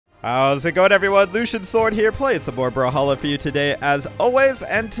How's it going, everyone? Lucian Sword here, playing some more Brawlhalla for you today, as always,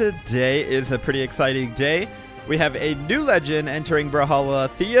 and today is a pretty exciting day. We have a new legend entering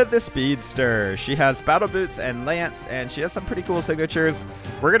Brawlhalla, Thea the Speedster. She has battle boots and lance, and she has some pretty cool signatures.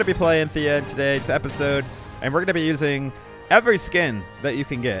 We're going to be playing Thea in today's episode, and we're going to be using every skin that you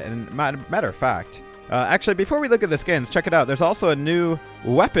can get. And matter of fact, actually, before we look at the skins, check it out. There's also a new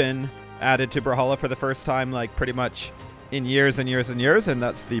weapon added to Brawlhalla for the first time, like pretty much in years and years and years, and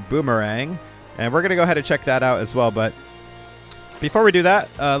that's the Boomerang. And we're going to go ahead and check that out as well. But before we do that,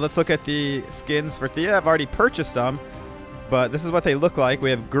 let's look at the skins for Thea. I've already purchased them, but this is what they look like. We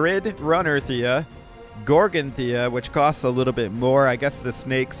have Grid Runner Thea, Gorgon Thea, which costs a little bit more. I guess the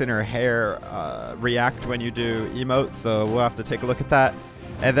snakes in her hair react when you do emotes, so we'll have to take a look at that.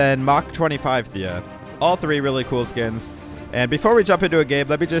 And then Mach 25 Thea. All three really cool skins. And before we jump into a game,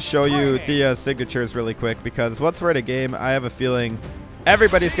 let me just show you Thea's signatures really quick, because once we're in a game, I have a feeling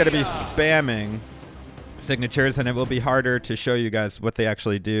everybody's going to be spamming signatures, and it will be harder to show you guys what they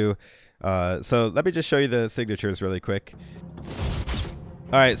actually do. So let me just show you the signatures really quick.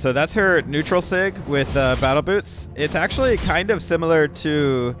 All right, so that's her neutral sig with battle boots. It's actually kind of similar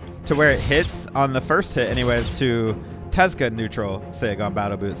to where it hits on the first hit anyways to Tesga neutral sig on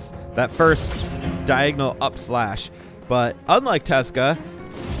battle boots. That first diagonal up slash. But unlike Tesga,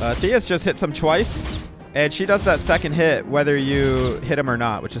 Thea's just hits him twice, and she does that second hit whether you hit him or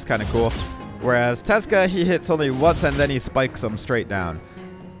not, which is kind of cool. Whereas Tesga, he hits only once and then he spikes him straight down.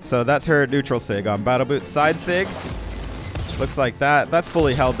 So that's her neutral sig. On battle boots side sig, looks like that. That's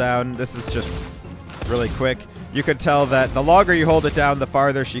fully held down. This is just really quick. You can tell that the longer you hold it down, the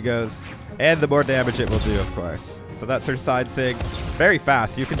farther she goes, and the more damage it will do, of course. So that's her side sig. Very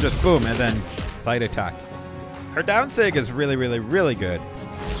fast. You can just boom and then light attack. Her down sig is really, really, really good.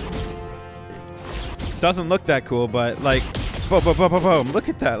 Doesn't look that cool, but like, boom, boom, boom, boom, boom. Look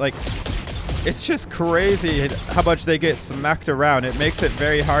at that. Like, it's just crazy how much they get smacked around. It makes it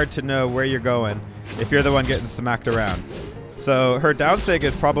very hard to know where you're going if you're the one getting smacked around. So her down sig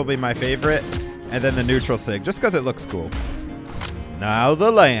is probably my favorite, and then the neutral sig, just because it looks cool. Now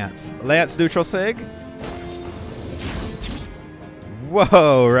the lance. Lance neutral sig.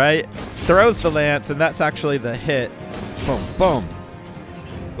 Whoa, right? Throws the lance, and that's actually the hit. Boom, boom.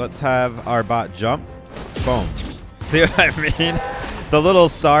 Let's have our bot jump. Boom. See what I mean? The little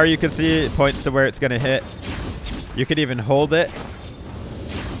star you can see points to where it's going to hit. You can even hold it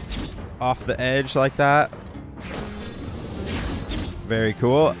off the edge like that. Very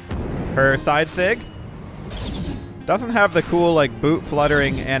cool. Her side sig doesn't have the cool like boot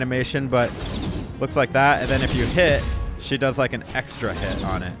fluttering animation, but looks like that. And then if you hit, she does like an extra hit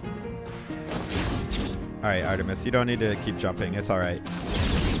on it. All right, Artemis, you don't need to keep jumping. It's all right.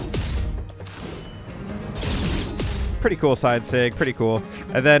 Pretty cool side sig, pretty cool.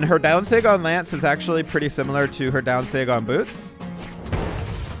 And then her down sig on lance is actually pretty similar to her down sig on boots.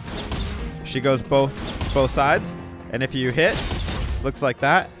 She goes both sides, and if you hit, looks like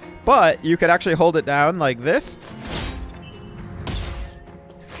that. But you could actually hold it down like this,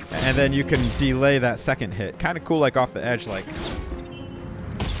 and then you can delay that second hit. Kind of cool, like off the edge, like.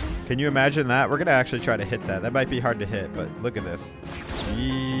 Can you imagine that? We're gonna actually try to hit that. That might be hard to hit, but look at this.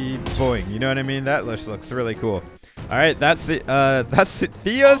 Boing. You know what I mean? That looks really cool. All right, that's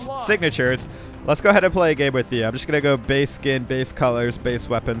Thea's signatures. Let's go ahead and play a game with Thea. I'm just gonna go base skin, base colors, base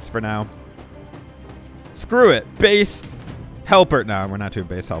weapons for now. Screw it. Base helper. No, we're not doing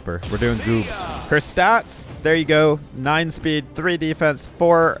base helper. We're doing goobs. Her stats, there you go. 9 speed, 3 defense,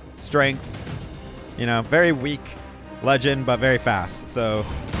 4 strength. You know, very weak legend, but very fast. So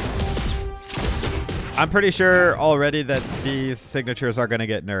I'm pretty sure already that these signatures are going to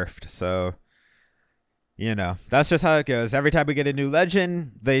get nerfed. So, you know, that's just how it goes. Every time we get a new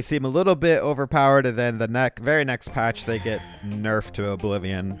legend, they seem a little bit overpowered, and then the very next patch, they get nerfed to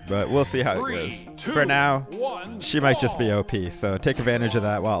oblivion. But we'll see how it goes. For now, she might just be OP. So take advantage of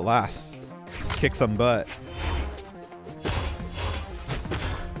that while it lasts. Kick some butt.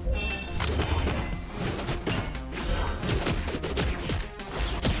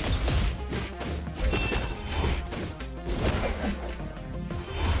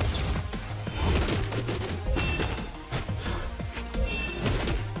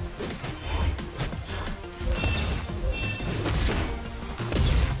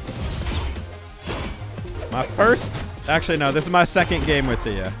 My first, actually no, this is my second game with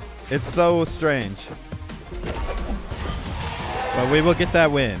Thea. It's so strange. But we will get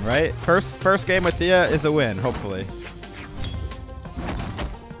that win, right? First game with Thea is a win, hopefully.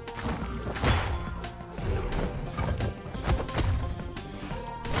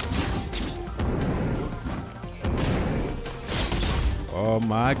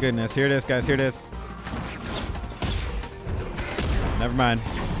 my goodness. Here it is, guys. Here it is. Never mind.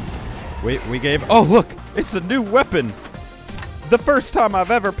 We gave... Oh, look. It's a new weapon. The first time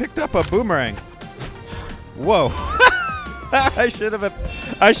I've ever picked up a boomerang. Whoa. I should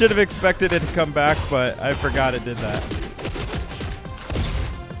have expected it to come back, but I forgot it did that.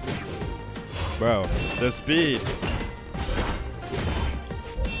 Bro, the speed.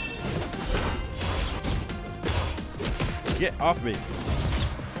 Get off me.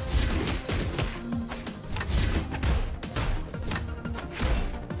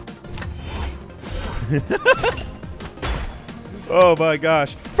 Oh my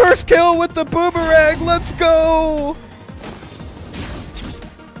gosh. First kill with the boomerang. Let's go.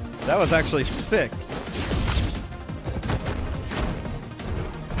 That was actually sick.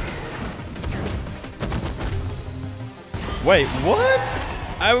 Wait, what?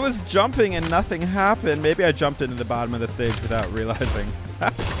 I was jumping and nothing happened. Maybe I jumped into the bottom of the stage without realizing.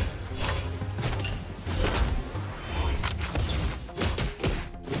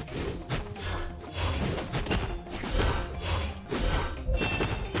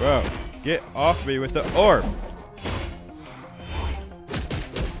 Bro, get off me with the orb.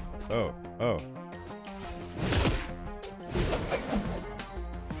 Oh, oh.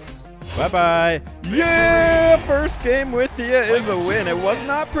 Bye-bye. Yeah! First game with Thea is a win. It was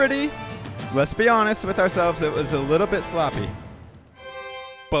not pretty. Let's be honest with ourselves. It was a little bit sloppy.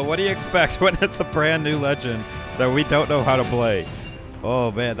 But what do you expect when it's a brand new legend that we don't know how to play?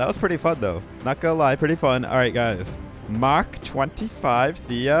 Oh, man. That was pretty fun, though. Not gonna lie. Pretty fun. All right, guys. Mach 25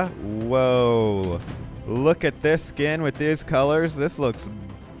 Thea. Whoa. Look at this skin with these colors. This looks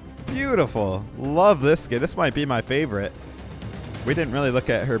beautiful. Love this skin. This might be my favorite. We didn't really look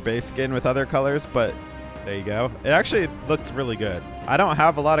at her base skin with other colors, but there you go. It actually looks really good. I don't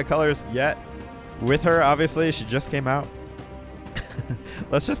have a lot of colors yet with her. Obviously, she just came out.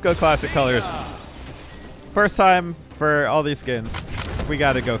 Let's just go classic colors. First time for all these skins. We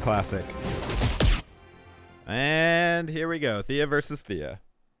got to go classic. And here we go. Thea versus Thea.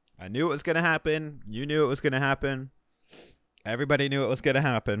 I knew it was going to happen. You knew it was going to happen. Everybody knew it was going to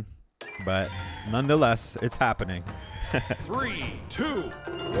happen. But nonetheless, it's happening. 3, 2,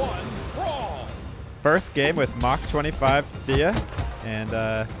 1, brawl! First game with Mach 25 Thea. And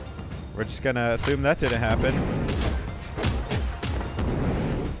we're just going to assume that didn't happen.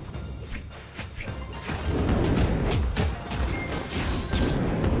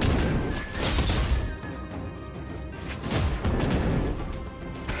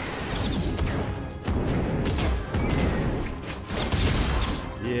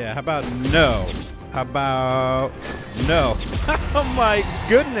 Yeah, how about no? How about no? Oh my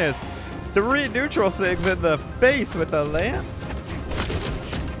goodness! 3 neutral sigs in the face with a lance?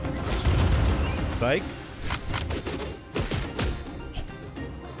 Psych.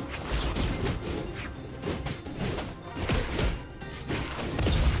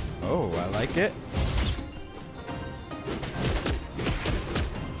 Oh, I like it.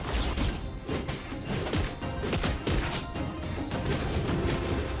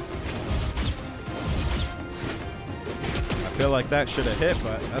 I feel like that should have hit,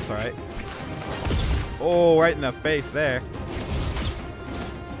 but that's all right. Oh, right in the face there.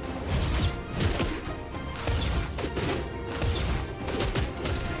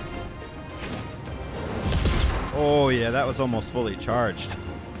 Oh yeah, that was almost fully charged.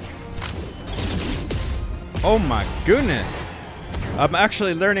 Oh my goodness. I'm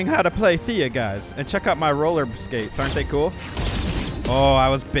actually learning how to play Thea, guys. And check out my roller skates. Aren't they cool? Oh, I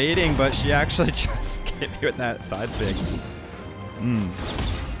was baiting, but she actually just hit me with that side stick.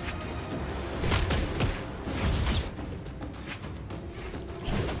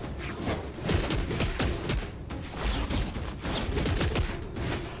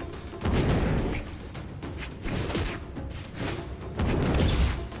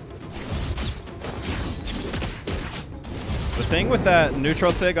 The thing with that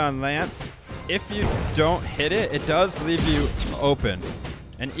neutral sig on Lance, if you don't hit it, it does leave you open.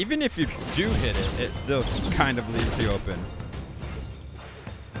 And even if you do hit it, it still kind of leaves you open.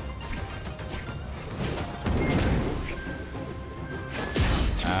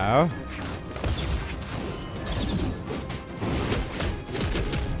 Ow.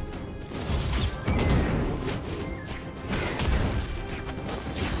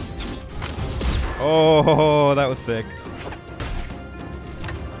 Oh, that was sick.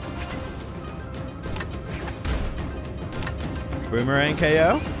 Boomerang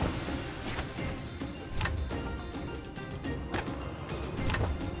KO.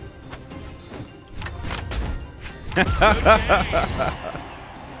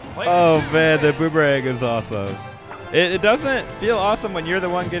 Oh man, the boomerang is awesome. It doesn't feel awesome when you're the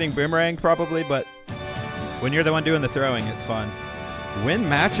one getting boomeranged, probably, but when you're the one doing the throwing, it's fun. Win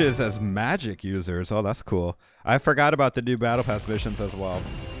matches as magic users. Oh, that's cool. I forgot about the new Battle Pass missions as well.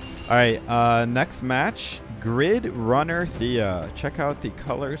 All right, next match, Grid Runner Thea. Check out the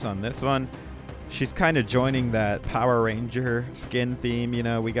colors on this one. She's kind of joining that Power Ranger skin theme. You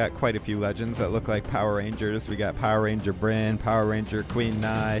know, we got quite a few legends that look like Power Rangers. We got Power Ranger Bryn, Power Ranger Queen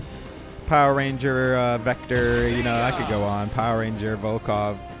Nye, Power Ranger Vector. You know, I could go on. Power Ranger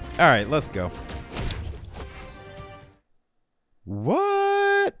Volkov. All right, let's go.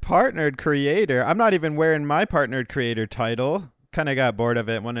 What? Partnered creator? I'm not even wearing my partnered creator title. Kind of got bored of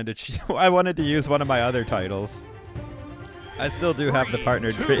it. I wanted to use one of my other titles. I still do have the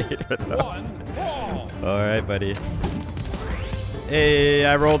partnered creator though. All right, buddy. Hey,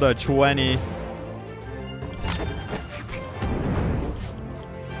 I rolled a 20.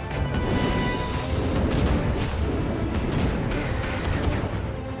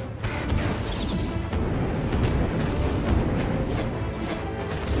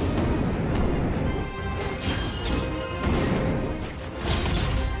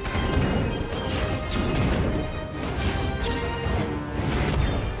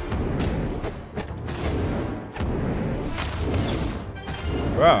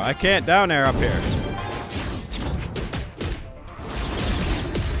 Bro, I can't down air up here.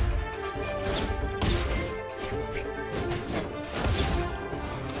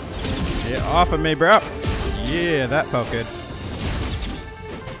 Get off of me, bro. Yeah, that felt good.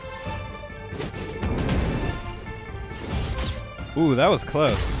 Ooh, that was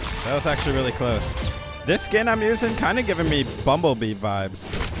close. That was actually really close. This skin I'm using kind of giving me Bumblebee vibes.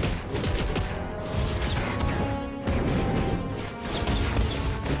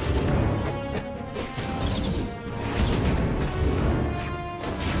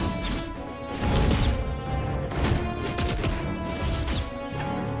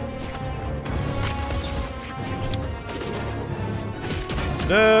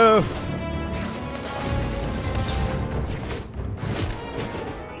 No!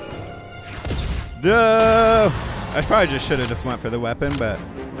 No! I probably just should have just went for the weapon, but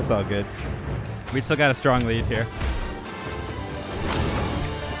it's all good. We still got a strong lead here.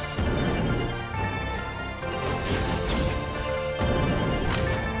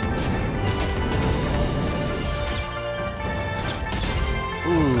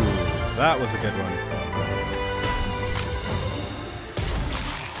 Ooh, that was a good one.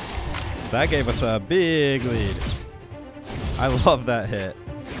 That gave us a big lead. I love that hit.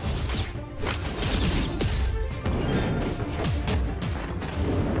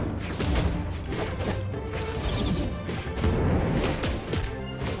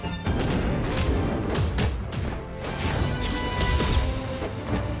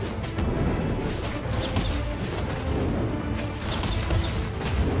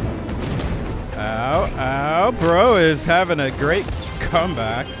 Ow, ow, bro is having a great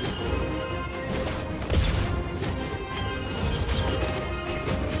comeback.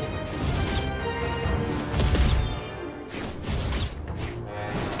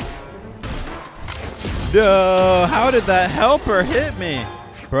 No, how did that helper hit me?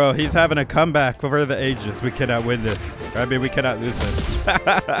 Bro, he's having a comeback over the ages. We cannot win this. I mean, we cannot lose this.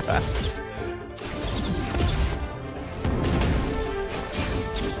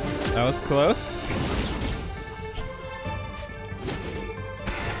 That was close.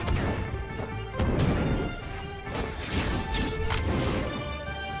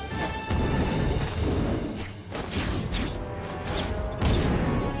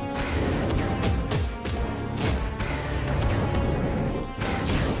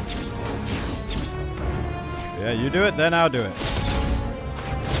 Yeah, you do it, then I'll do it.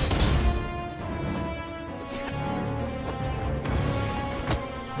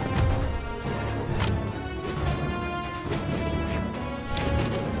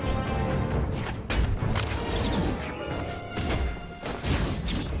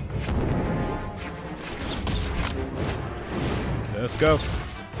 Let's go.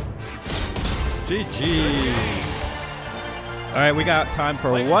 GG. All right, we got time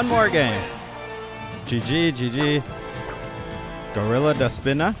for one more game. GG, GG. Gorilla da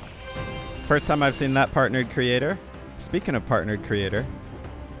Spinna. First time I've seen that partnered creator. Speaking of partnered creator,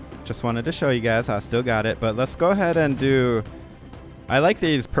 just wanted to show you guys I still got it, but let's go ahead and do... I like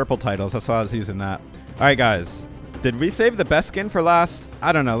these purple titles, that's why I was using that. All right, guys. Did we save the best skin for last?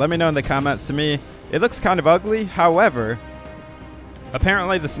 I don't know. Let me know in the comments. To me, it looks kind of ugly. However,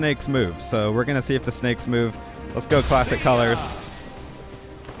 apparently the snakes move, so we're going to see if the snakes move. Let's go classic colors.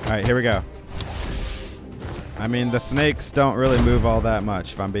 All right, here we go. I mean, the snakes don't really move all that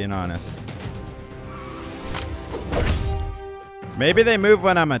much, if I'm being honest. Maybe they move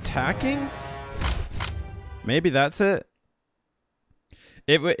when I'm attacking? Maybe that's it?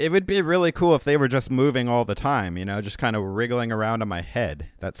 It would be really cool if they were just moving all the time, you know, just kind of wriggling around on my head.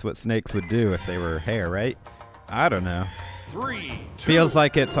 That's what snakes would do if they were hair, right? I don't know. 3, 2, Feels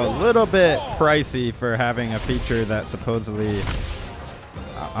like it's a little bit pricey for having a feature that supposedly...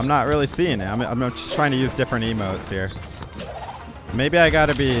 I'm not really seeing it. I'm just trying to use different emotes here. Maybe I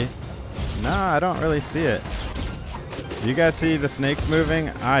gotta be... No, I don't really see it. Do you guys see the snakes moving?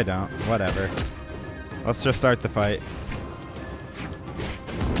 I don't. Whatever. Let's just start the fight.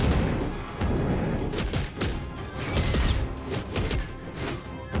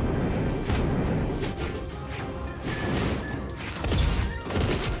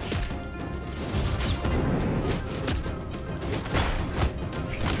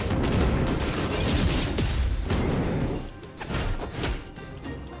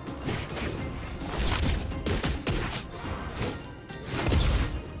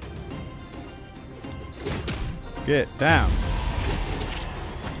 Get down.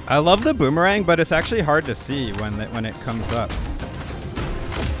 I love the boomerang, but it's actually hard to see when it comes up.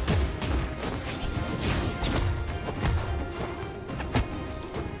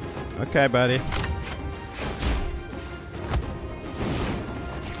 Okay, buddy.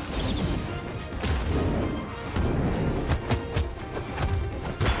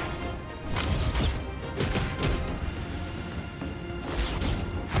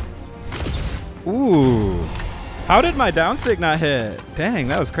 Ooh. How did my down sig not hit? Dang,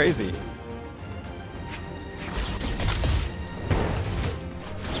 that was crazy.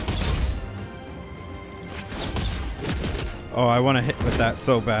 Oh, I want to hit with that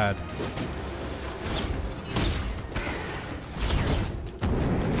so bad.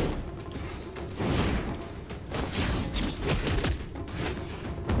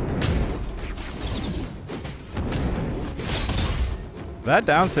 That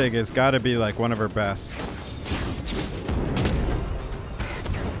down sig has got to be like one of her best.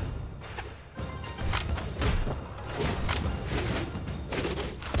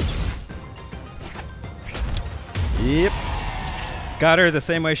 Yep. Got her the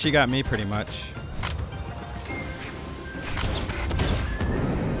same way she got me, pretty much.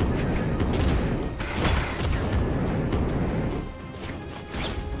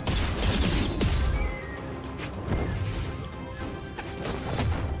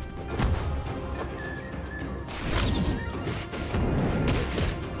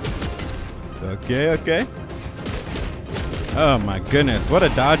 Okay. Oh my goodness, what a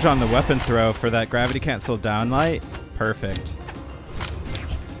dodge on the weapon throw for that gravity cancel down light. Perfect.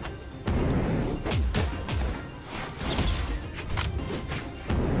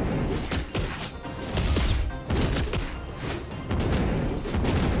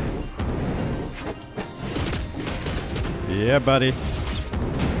 Yeah, buddy.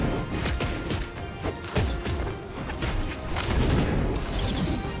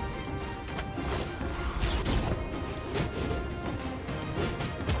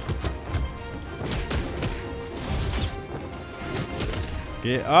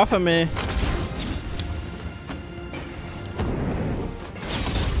 Get off of me.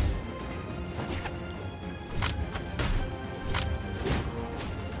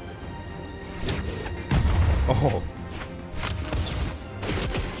 Oh.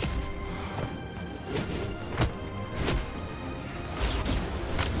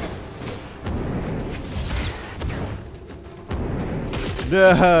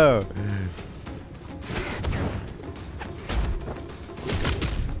 No.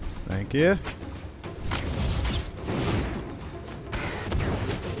 Thank you.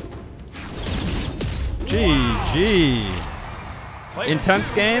 GG.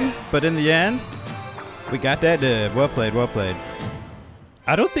 Intense game, but in the end, we got that dub. Well played, well played.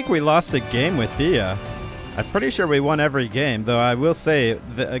 I don't think we lost a game with Thea. I'm pretty sure we won every game, though I will say,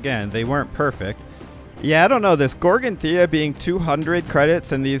 that, again, they weren't perfect. Yeah, I don't know. This Gorgon Thea being 200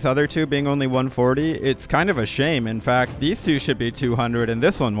 credits and these other two being only 140, it's kind of a shame. In fact, these two should be 200 and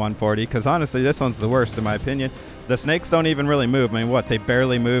this one 140, because honestly, this one's the worst in my opinion. The snakes don't even really move. I mean, what? They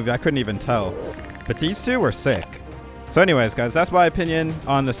barely moved. I couldn't even tell. But these two were sick. So anyways, guys, that's my opinion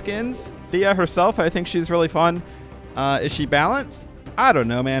on the skins. Thea herself, I think she's really fun. Is she balanced? I don't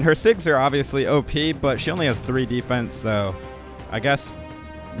know, man. Her SIGs are obviously OP, but she only has 3 defense, so I guess...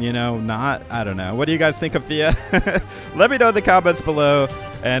 you know, not. I don't know. What do you guys think of Thea? Let me know in the comments below.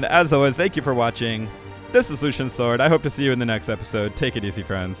 And as always, thank you for watching. This is Lucian Sword. I hope to see you in the next episode. Take it easy,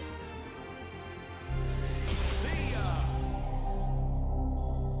 friends.